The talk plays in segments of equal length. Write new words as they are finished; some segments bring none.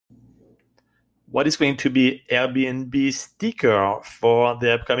what is going to be Airbnb's ticker for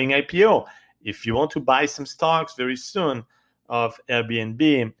the upcoming IPO. If you want to buy some stocks very soon of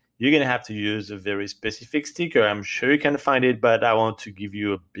Airbnb, you're going to have to use a very specific sticker. I'm sure you can find it, but I want to give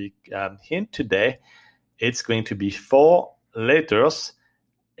you a big hint today. It's going to be 4 letters,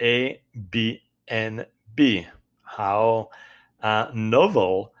 A, B, and B. How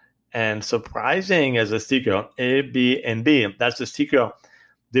novel and surprising as a sticker, A, B, and B. That's the sticker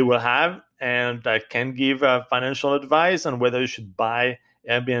they will have, and I can give financial advice on whether you should buy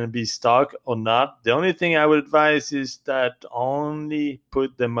Airbnb stock or not. The only thing I would advise is that only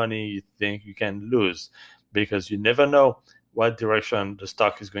put the money you think you can lose, because you never know what direction the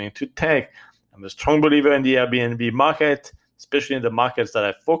stock is going to take. I'm a strong believer in the Airbnb market, especially in the markets that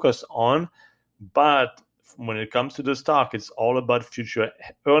I focus on. But when it comes to the stock, it's all about future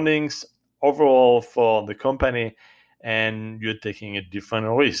earnings overall for the company, and you're taking a different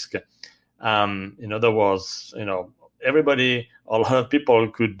risk. In other words, everybody, a lot of people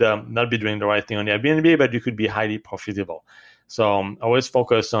could not be doing the right thing on Airbnb, but you could be highly profitable. So always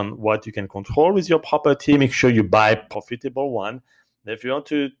focus on what you can control with your property. Make sure you buy profitable one. If you want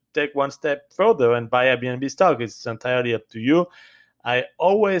to take one step further and buy Airbnb stock, it's entirely up to you. I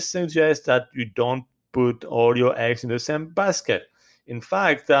always suggest that you don't put all your eggs in the same basket. In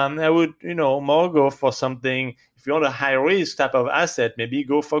fact, I would, more go for something. If you want a high risk type of asset, maybe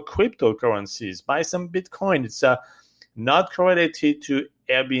go for cryptocurrencies. Buy some Bitcoin. It's not correlated to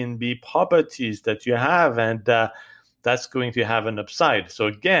Airbnb properties that you have, and that's going to have an upside. So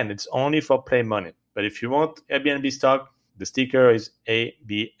again, it's only for play money. But if you want Airbnb stock, the sticker is A,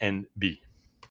 B, and B.